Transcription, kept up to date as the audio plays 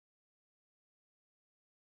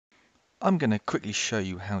I'm going to quickly show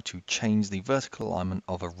you how to change the vertical alignment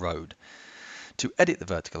of a road. To edit the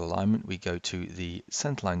vertical alignment, we go to the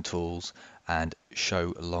Centerline Tools and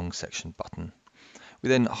Show Long Section button. We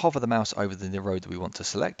then hover the mouse over the road that we want to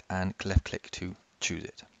select and left click to choose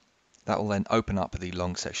it. That will then open up the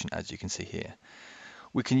long section as you can see here.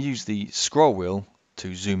 We can use the scroll wheel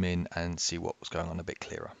to zoom in and see what was going on a bit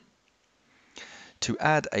clearer. To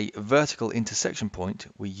add a vertical intersection point,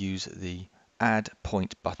 we use the Add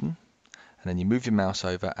Point button. And then you move your mouse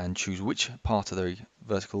over and choose which part of the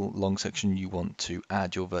vertical long section you want to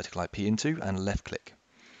add your vertical IP into and left click.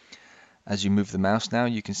 As you move the mouse now,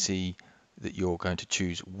 you can see that you're going to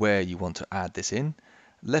choose where you want to add this in.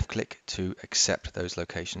 Left click to accept those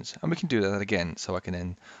locations. And we can do that again. So I can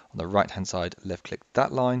then on the right hand side left click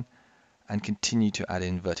that line and continue to add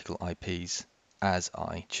in vertical IPs as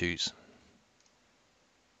I choose.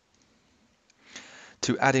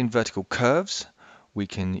 To add in vertical curves, we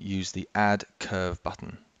can use the Add Curve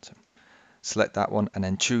button. So select that one and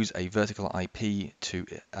then choose a vertical IP to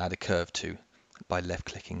add a curve to by left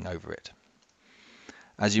clicking over it.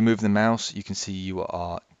 As you move the mouse, you can see you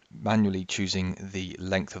are manually choosing the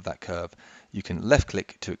length of that curve. You can left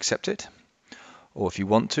click to accept it, or if you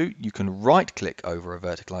want to, you can right click over a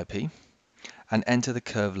vertical IP and enter the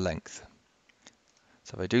curve length.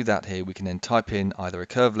 So if I do that here, we can then type in either a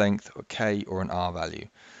curve length, or K, or an R value.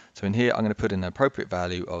 So in here, I'm going to put in an appropriate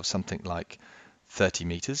value of something like 30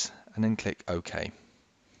 meters and then click OK.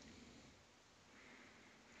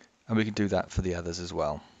 And we can do that for the others as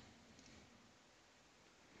well.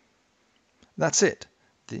 That's it.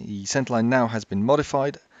 The centerline now has been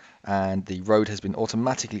modified and the road has been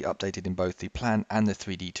automatically updated in both the plan and the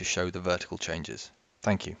 3D to show the vertical changes.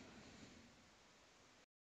 Thank you.